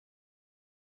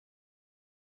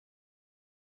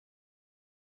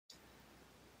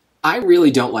I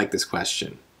really don't like this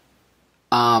question.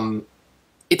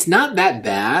 It's not that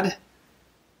bad,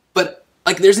 but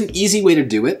like there's an easy way to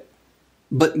do it,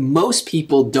 but most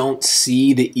people don't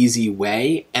see the easy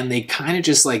way and they kind of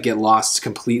just like get lost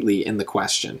completely in the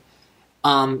question.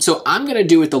 So I'm going to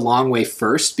do it the long way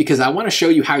first because I want to show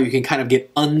you how you can kind of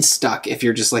get unstuck if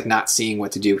you're just like not seeing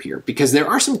what to do here, because there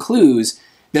are some clues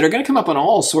that are going to come up on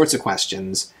all sorts of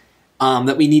questions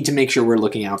that we need to make sure we're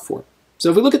looking out for. So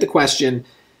if we look at the question,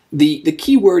 the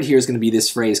key word here is going to be this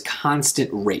phrase, constant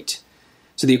rate.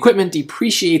 So the equipment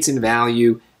depreciates in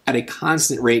value at a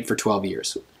constant rate for 12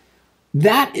 years.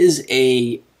 That is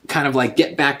a kind of like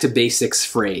get back to basics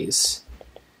phrase.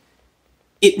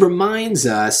 It reminds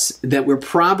us that we're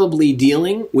probably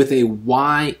dealing with a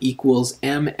y equals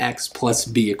mx plus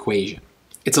b equation.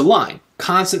 It's a line.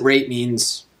 Constant rate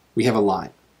means we have a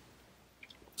line.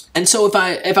 And so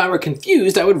if I were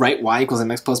confused, I would write y equals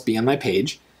mx plus b on my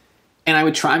page, and I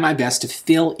would try my best to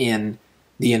fill in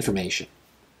the information.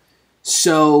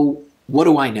 So what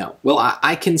do I know? Well,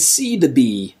 I can see the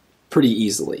b pretty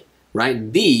easily,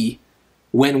 right? B,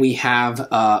 when we have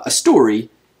a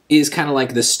story, is kind of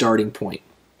like the starting point.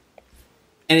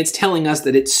 And it's telling us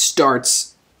that it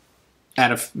starts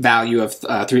at a value of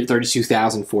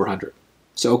 32,400.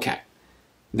 So, okay,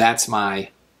 that's my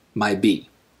B.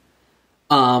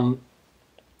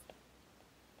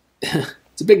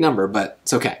 It's a big number, but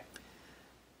it's okay.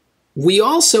 We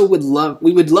also would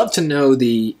love to know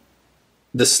the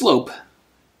slope,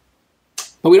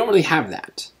 but we don't really have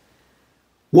that.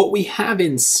 What we have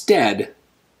instead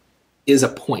is a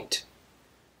point.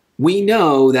 We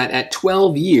know that at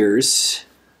 12 years,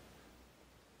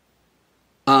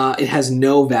 it has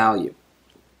no value.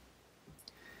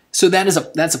 So that's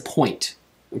a point.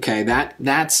 Okay,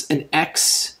 that's an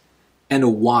x and a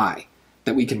y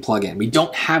that we can plug in. We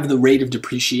don't have the rate of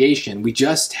depreciation. We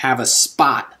just have a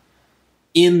spot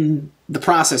in the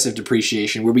process of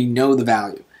depreciation where we know the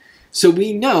value. So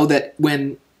we know that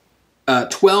when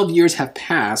 12 years have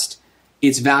passed,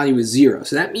 its value is 0.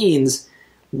 So that means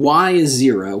y is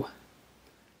 0,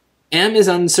 m is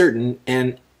uncertain,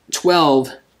 and 12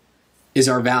 is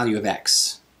our value of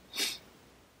x.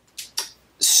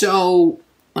 So,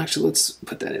 actually, let's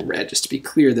put that in red just to be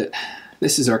clear that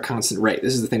this is our constant rate.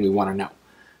 This is the thing we want to know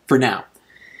for now.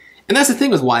 And that's the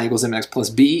thing with y equals mx plus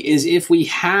b, is if we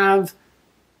have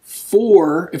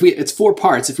it's 4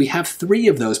 parts, if we have 3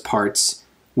 of those parts,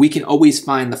 we can always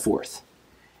find the 4th.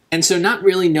 And so not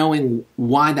really knowing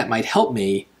why that might help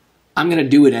me, I'm going to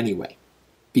do it anyway,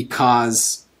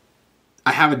 because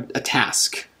I have a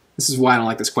task. This is why I don't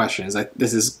like this question. It's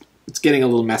getting a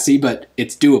little messy, but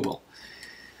it's doable.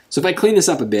 So if I clean this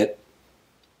up a bit,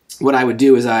 what I would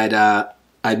do is I'd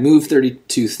move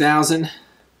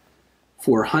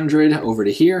 32,400 over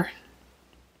to here,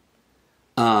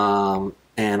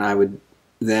 and I would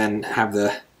then have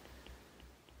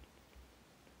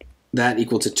that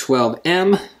equal to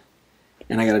 12m,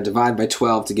 and I got to divide by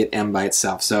 12 to get m by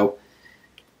itself. So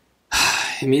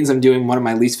it means I'm doing one of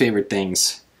my least favorite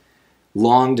things,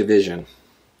 long division.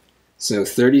 So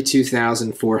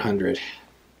 32,400.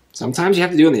 Sometimes you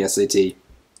have to do it in the SAT,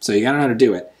 so you got to know how to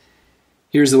do it.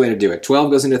 Here's the way to do it. 12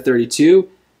 goes into 32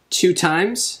 2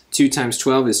 times. 2 times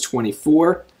 12 is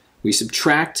 24. We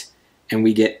subtract, and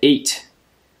we get 8.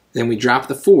 Then we drop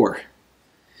the 4.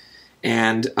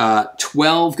 And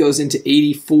 12 goes into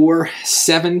 84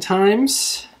 7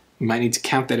 times. We might need to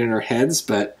count that in our heads,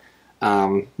 but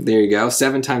there you go.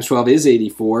 7 times 12 is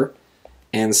 84.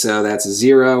 And so that's a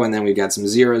 0, and then we've got some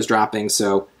zeros dropping,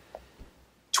 so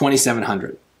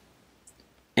 2,700.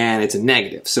 And it's a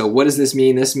negative. So what does this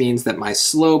mean? This means that my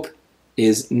slope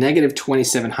is negative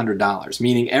 $2,700,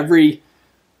 meaning every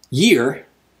year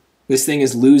this thing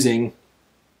is losing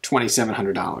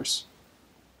 $2,700.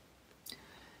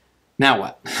 Now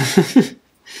what?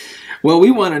 Well,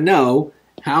 we want to know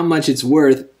how much it's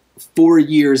worth 4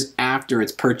 years after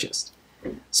it's purchased.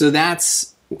 So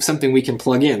that's something we can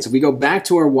plug in. So if we go back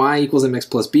to our y equals mx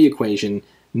plus b equation,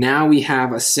 now we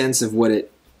have a sense of what it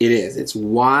is. It's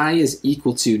y is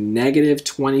equal to negative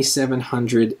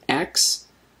 2,700x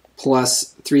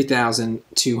plus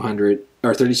 3,200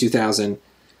 or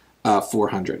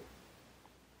 32,400.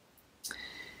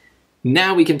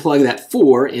 Now we can plug that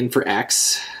 4 in for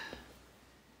x,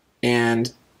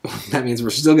 and that means we're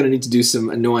still going to need to do some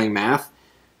annoying math.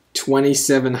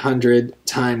 2,700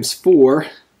 times 4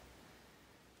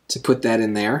 to put that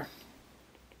in there.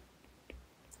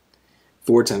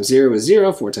 4 times 0 is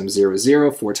 0, 4 times 0 is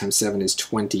 0, 4 times 7 is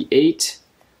 28,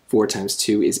 4 times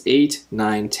 2 is 8,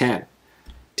 9, 10.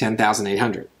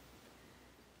 10,800.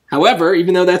 However,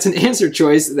 even though that's an answer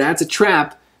choice, that's a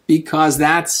trap, because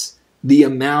that's the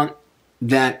amount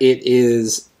that it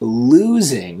is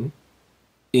losing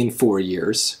in 4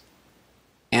 years,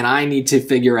 and I need to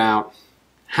figure out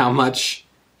how much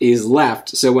is left.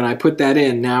 So when I put that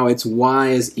in, now it's y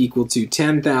is equal to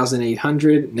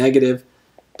 10,800 negative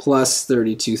plus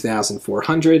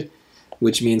 32,400,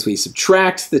 which means we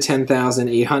subtract the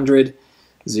 10,800,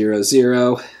 0,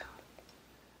 0,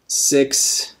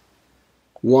 6,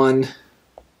 1,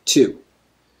 2.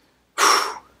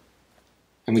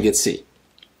 And we get C.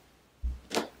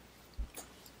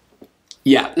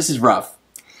 Yeah, this is rough.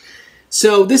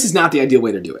 So this is not the ideal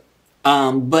way to do it.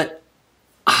 But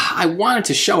I wanted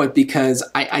to show it because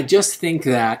I just think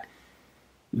that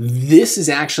this is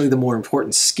actually the more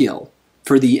important skill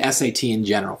for the SAT in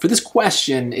general. For this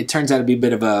question, it turns out to be a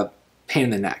bit of a pain in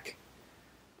the neck.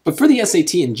 But for the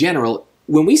SAT in general,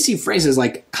 when we see phrases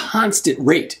like constant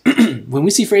rate,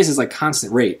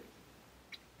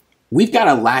 we've got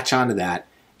to latch onto that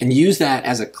and use that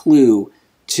as a clue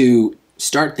to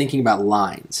start thinking about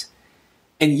lines.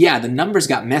 And yeah, the numbers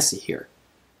got messy here,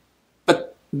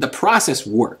 but the process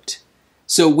worked.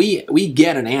 So we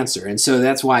get an answer, and so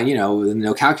that's why, you know, the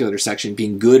no calculator section,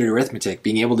 being good at arithmetic,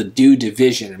 being able to do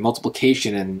division and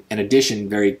multiplication and addition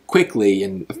very quickly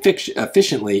and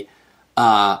efficiently,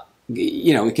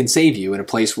 you know, it can save you in a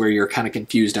place where you're kind of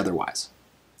confused otherwise.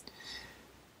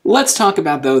 Let's talk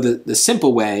about, though, the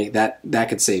simple way that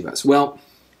could save us. Well,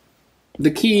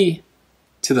 the key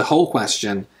to the whole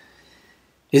question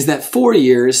is that 4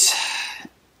 years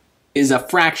is a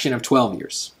fraction of 12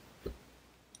 years.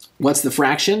 What's the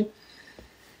fraction?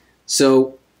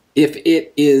 So if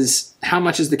it is, how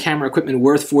much is the camera equipment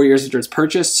worth 4 years after it's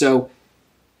purchased? So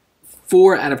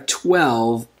 4 out of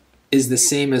 12 is the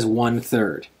same as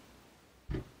 1/3.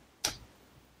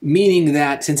 Meaning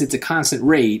that since it's a constant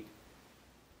rate,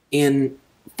 in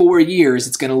 4 years,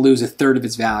 it's going to lose 1/3 of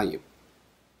its value.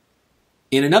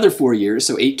 In another 4 years,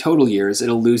 so 8 total years,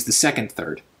 it'll lose the second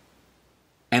third.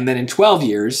 And then in 12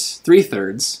 years,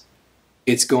 3/3,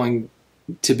 it's going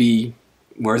to be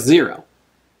worth 0.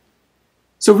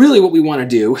 So really what we want to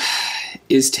do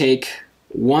is take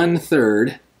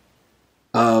 1/3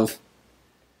 of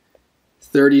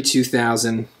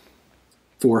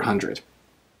 32,400.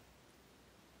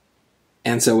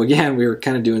 And so again, we were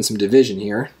kind of doing some division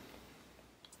here.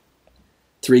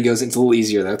 3 goes into, a little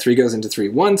easier though, 3 goes into 3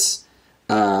 once,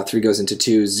 3 goes into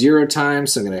 2 0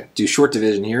 times, so I'm going to do short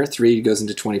division here. 3 goes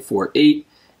into 24 8,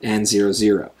 and 0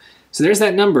 0. So there's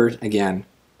that number again,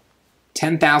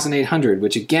 10,800,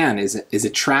 which again is a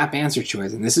trap answer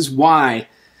choice. And this is why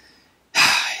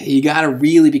you got to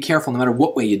really be careful no matter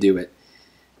what way you do it.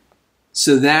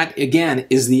 So that, again,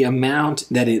 is the amount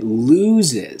that it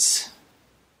loses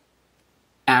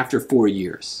after 4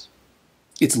 years.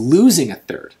 It's losing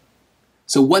 1/3.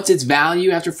 So what's its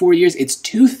value after 4 years? It's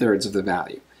 2/3 of the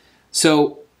value.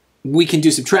 So we can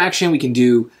do subtraction, we can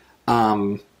do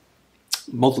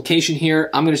multiplication here.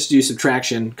 I'm going to do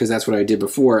subtraction because that's what I did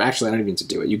before. Actually, I don't even need to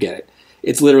do it. You get it.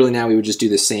 It's literally now we would just do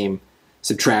the same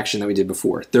subtraction that we did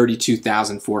before.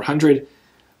 32,400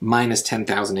 minus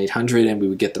 10,800, and we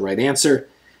would get the right answer,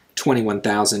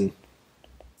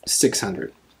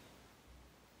 21,600.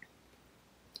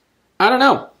 I don't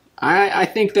know. I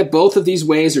think that both of these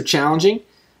ways are challenging.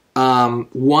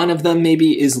 One of them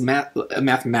maybe is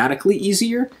mathematically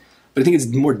easier, but I think it's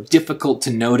more difficult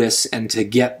to notice and to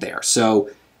get there. So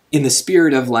in the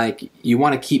spirit of like, you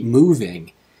want to keep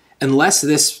moving, unless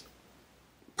this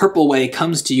purple way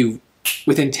comes to you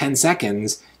within 10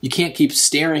 seconds, you can't keep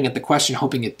staring at the question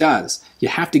hoping it does. You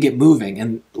have to get moving,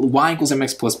 and y equals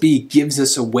mx plus b gives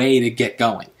us a way to get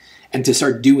going and to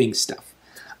start doing stuff.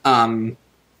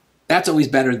 That's always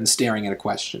better than staring at a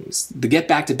question. The get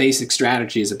back to basic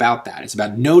strategy is about that. It's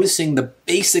about noticing the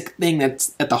basic thing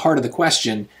that's at the heart of the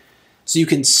question so you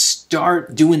can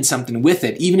start doing something with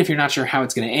it. Even if you're not sure how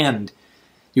it's going to end,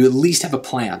 you at least have a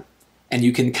plan and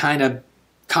you can kind of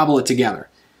cobble it together.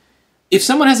 If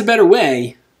someone has a better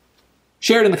way,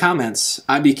 share it in the comments.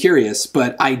 I'd be curious,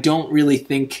 but I don't really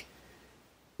think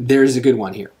there's a good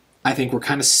one here. I think we're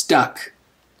kind of stuck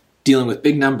dealing with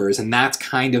big numbers, and that's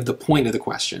kind of the point of the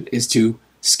question, is to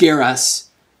scare us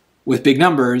with big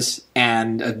numbers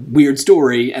and a weird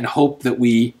story and hope that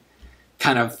we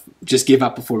kind of just give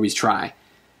up before we try.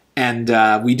 And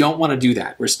we don't want to do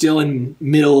that. We're still in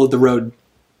middle of the road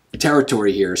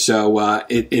territory here, so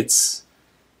it's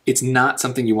not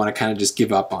something you want to kind of just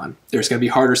give up on. There's going to be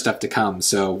harder stuff to come,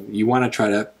 so you want to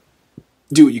try to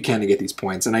do what you can to get these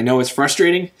points. And I know it's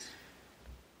frustrating,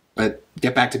 but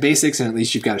get back to basics and at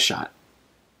least you've got a shot.